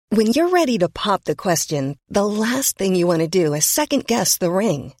When you're ready to pop the question, the last thing you want to do is second-guess the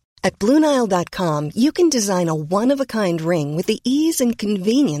ring. At BlueNile.com, you can design a one-of-a-kind ring with the ease and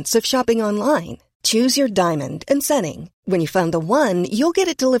convenience of shopping online. Choose your diamond and setting. When you find the one, you'll get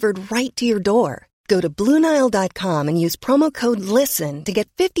it delivered right to your door. Go to BlueNile.com and use promo code LISTEN to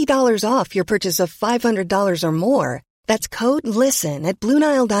get $50 off your purchase of $500 or more. That's code LISTEN at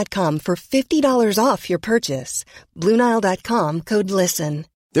BlueNile.com for $50 off your purchase. BlueNile.com, code LISTEN.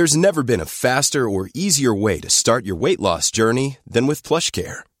 There's never been a faster or easier way to start your weight loss journey than with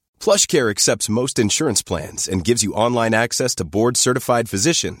PlushCare. PlushCare accepts most insurance plans and gives you online access to board-certified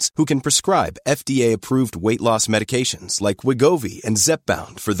physicians who can prescribe FDA-approved weight loss medications like Wegovy and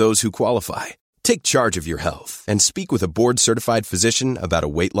Zepbound for those who qualify. Take charge of your health and speak with a board-certified physician about a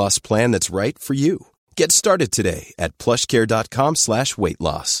weight loss plan that's right for you. Get started today at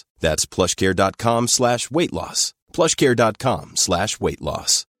plushcare.com/weight-loss. That's plushcare.com/weight-loss.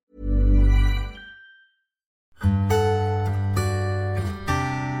 plushcare.com/weight-loss.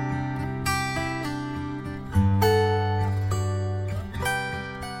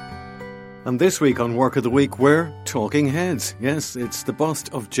 And this week on Work of the Week, we're talking heads. Yes, it's the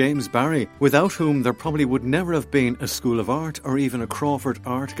bust of James Barry, without whom there probably would never have been a School of Art or even a Crawford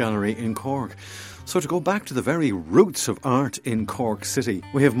Art Gallery in Cork. So to go back to the very roots of art in Cork City,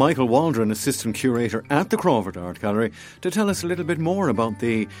 we have Michael Waldron, Assistant Curator at the Crawford Art Gallery, to tell us a little bit more about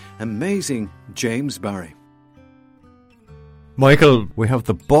the amazing James Barry. Michael, we have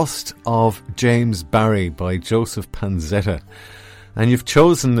the bust of James Barry by Joseph Panzetta. And you've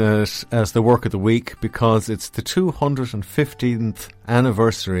chosen it as the Work of the Week because it's the 215th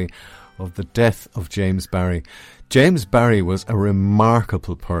anniversary of the death of James Barry. James Barry was a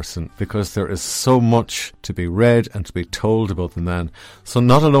remarkable person because there is so much to be read and to be told about the man. So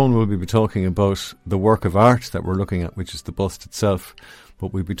not alone will we be talking about the work of art that we're looking at, which is the bust itself,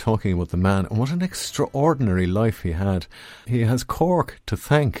 but we'll be talking about the man and what an extraordinary life he had. He has Cork to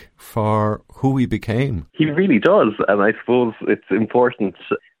thank for who he became. He really does, and I suppose it's important.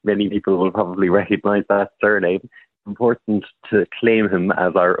 Many people will probably recognise that surname. Important to claim him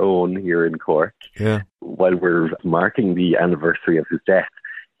as our own here in Cork. Yeah. While we're marking the anniversary of his death,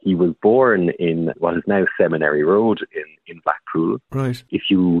 he was born in what is now Seminary Road in Blackpool. Right.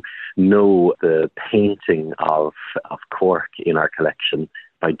 If you know the painting of Cork in our collection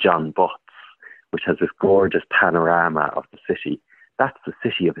by John Butts, which has this gorgeous panorama of the city, that's the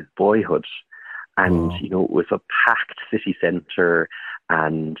city of his boyhood. And, you know, it was a packed city centre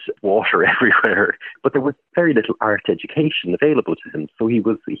and water everywhere. But there was very little art education available to him. So he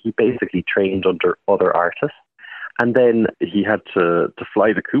basically trained under other artists. And then he had to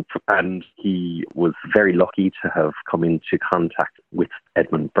fly the coop, and he was very lucky to have come into contact with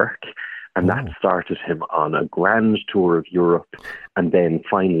Edmund Burke. And that started him on a grand tour of Europe, and then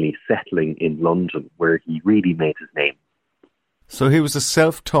finally settling in London, where he really made his name. So he was a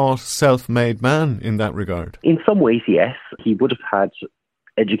self-taught, self-made man in that regard? In some ways, yes. He would have had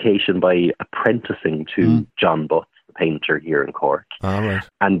education by apprenticing to John Butts, the painter here in Cork. Right.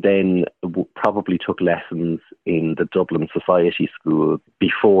 And then probably took lessons in the Dublin Society School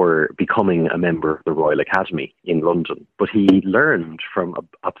before becoming a member of the Royal Academy in London. But he learned from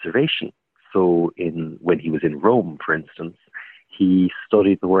observation. So when he was in Rome, for instance, he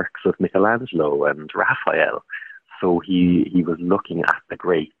studied the works of Michelangelo and Raphael. So he was looking at the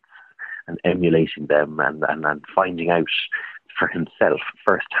greats and emulating them and finding out for himself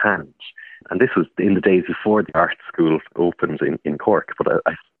firsthand. And this was in the days before the art school opened in Cork. But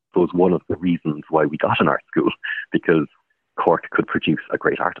I suppose one of the reasons why we got an art school, because Cork could produce a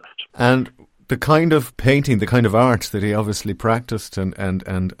great artist. And the kind of painting, the kind of art that he obviously practiced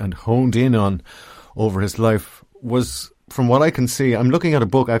and honed in on over his life was, from what I can see, I'm looking at a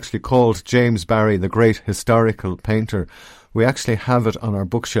book actually called James Barry, the Great Historical Painter. We actually have it on our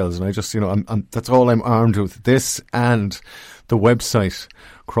bookshelves, and I just, that's all I'm armed with, this and the website,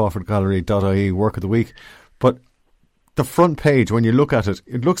 crawfordgallery.ie, Work of the Week. But the front page, when you look at it,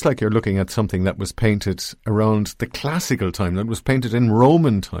 it looks like you're looking at something that was painted around the classical time, that was painted in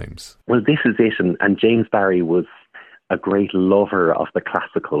Roman times. Well, this is it, and James Barry was a great lover of the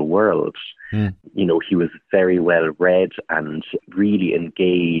classical world. You know, he was very well read and really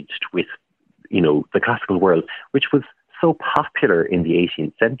engaged with, the classical world, which was so popular in the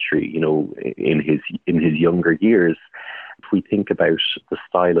 18th century, in his younger years. If we think about the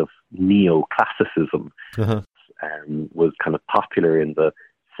style of neoclassicism, was kind of popular in the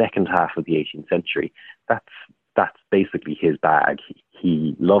second half of the 18th century. That's basically his bag.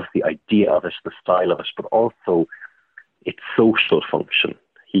 He loves the idea of it, the style of it, but also its social function.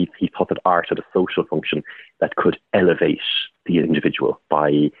 He thought that art had a social function. that could elevate the individual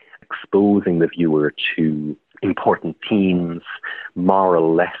by exposing the viewer to important themes,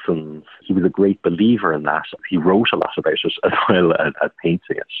 moral lessons. He was a great believer in that. He wrote a lot about it as well as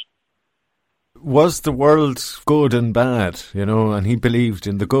painting it. Was the world good and bad, and he believed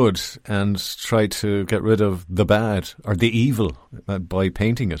in the good and tried to get rid of the bad or the evil by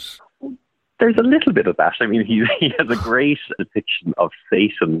painting it? There's a little bit of that. I mean, he has a great depiction of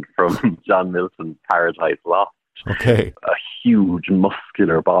Satan from John Milton's Paradise Lost. Okay. A huge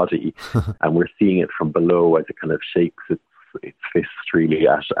muscular body, and we're seeing it from below as it kind of shakes its fist really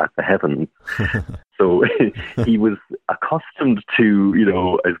at the heavens. So he was accustomed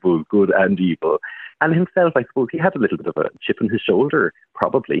to, I suppose, good and evil. And himself, I suppose, he had a little bit of a chip on his shoulder,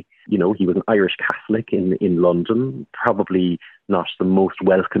 probably. He was an Irish Catholic in London, probably not the most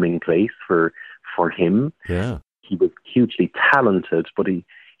welcoming place for him. Yeah. He was hugely talented, but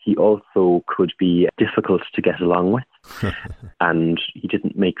he also could be difficult to get along with. And he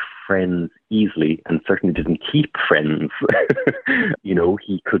didn't make friends easily, and certainly didn't keep friends.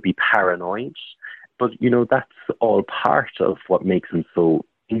 He could be paranoid. But, that's all part of what makes him so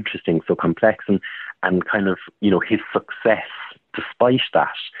interesting, so complex, and kind of, his success, despite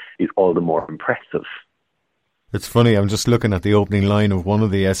that, is all the more impressive. It's funny, I'm just looking at the opening line of one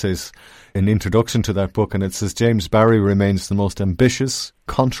of the essays in introduction to that book, and it says, James Barry remains the most ambitious,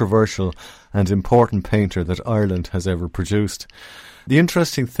 controversial and important painter that Ireland has ever produced. The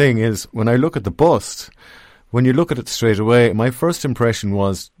interesting thing is, when I look at the bust, when you look at it straight away, my first impression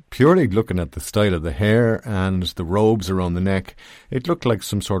was, purely looking at the style of the hair and the robes around the neck, it looked like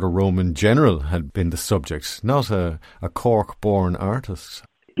some sort of Roman general had been the subject, not a Cork-born artist.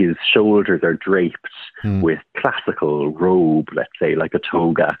 His shoulders are draped with classical robe, let's say, like a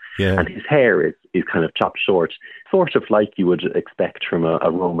toga. Yeah. And his hair is kind of chopped short, sort of like you would expect from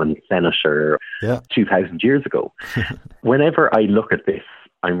a Roman senator 2,000 years ago. Whenever I look at this,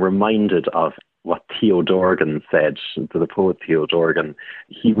 I'm reminded of what Theo Dorgan said, to the poet Theo Dorgan.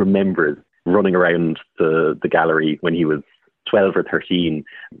 He remembers running around the gallery when he was 12 or 13,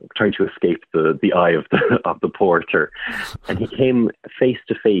 trying to escape the eye of the porter. And he came face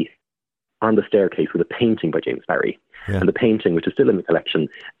to face on the staircase with a painting by James Barry. Yeah. And the painting, which is still in the collection,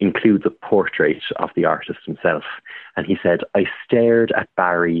 includes a portrait of the artist himself. And he said, I stared at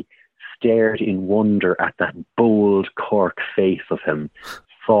Barry, stared in wonder at that bold Cork face of him,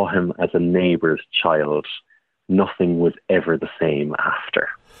 saw him as a neighbour's child. Nothing was ever the same after.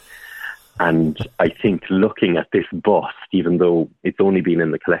 And I think looking at this bust, even though it's only been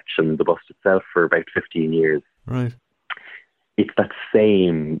in the collection, the bust itself, for about 15 years, right, it's that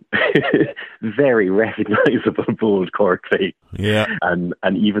same very recognisable bold Cork face. Yeah. And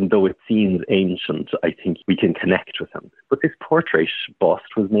even though it seems ancient, I think we can connect with him. But this portrait bust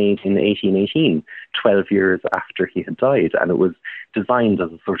was made in 1818, 12 years after he had died, and it was designed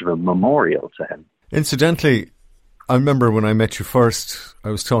as a sort of a memorial to him. Incidentally, I remember when I met you first, I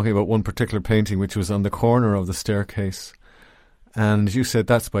was talking about one particular painting which was on the corner of the staircase. And you said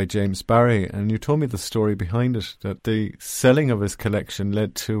that's by James Barry, and you told me the story behind it, that the selling of his collection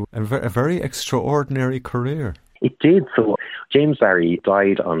led to a very extraordinary career. It did. So James Barry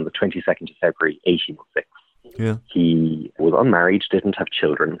died on the 22nd of February 1806. Yeah. He was unmarried, didn't have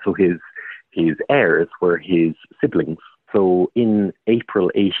children, so his heirs were his siblings. So in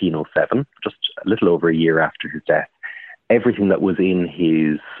April 1807, just a little over a year after his death, everything that was in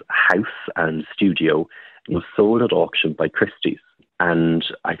his house and studio was sold at auction by Christie's. And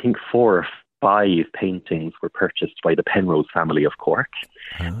I think 4 or 5 paintings were purchased by the Penrose family of Cork.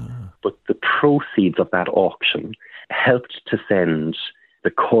 But the proceeds of that auction helped to send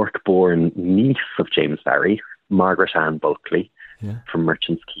the Cork-born niece of James Barry, Margaret Ann Bulkley, from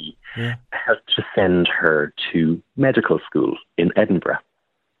Merchants Quay, helped to send her to medical school in Edinburgh.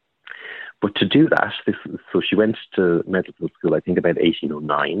 But to do that, so she went to medical school, I think about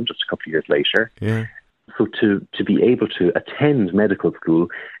 1809, just a couple of years later. Yeah. So to be able to attend medical school,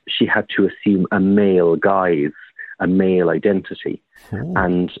 she had to assume a male guise, a male identity,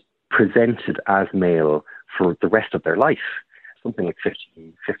 and presented as male for the rest of their life, something like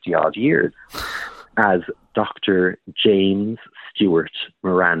 50 odd years, as Dr. James Stewart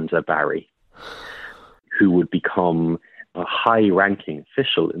Miranda Barry, who would become a high-ranking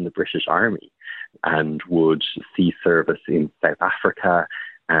official in the British Army and would see service in South Africa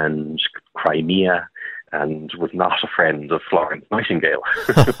and Crimea, and was not a friend of Florence Nightingale.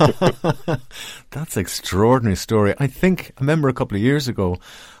 That's an extraordinary story. I remember a couple of years ago,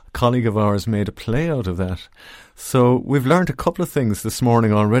 a colleague of ours made a play out of that. So we've learned a couple of things this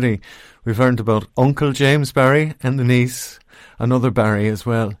morning already. We've learned about Uncle James Barry and the niece. another Barry as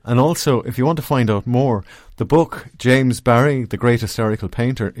well. And also, if you want to find out more, the book, James Barry, The Great Historical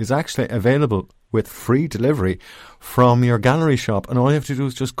Painter, is actually available with free delivery from your gallery shop, and all you have to do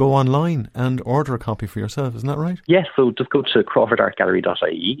is just go online and order a copy for yourself. Isn't that right? Yes, so just go to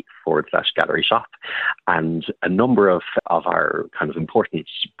crawfordartgallery.ie/gallery shop, and a number of our kind of important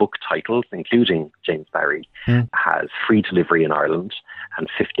book titles, including James Barry, has free delivery in Ireland and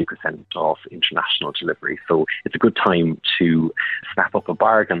 50% off international delivery. So it's a good time to snap up a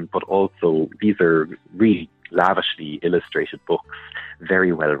bargain, but also these are really lavishly illustrated books,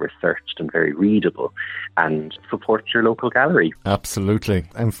 very well researched and very readable, and support your local gallery. Absolutely.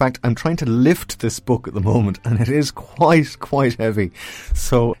 In fact, I'm trying to lift this book at the moment, and it is quite heavy.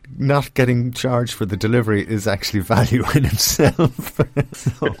 So not getting charged for the delivery is actually value in itself.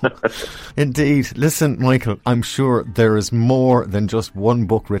 Indeed. Listen, Michael, I'm sure there is more than just one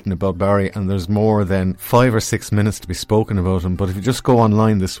book written about Barry, and there's more than 5 or 6 minutes to be spoken about him. But if you just go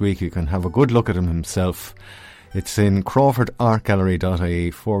online this week, you can have a good look at him himself. It's in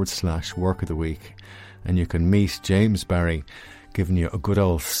crawfordartgallery.ie/work of the week, and you can meet James Barry giving you a good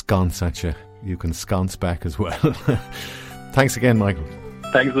old sconce at you. You can sconce back as well. Thanks again, Michael.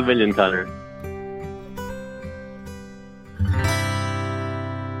 Thanks a million, Conor.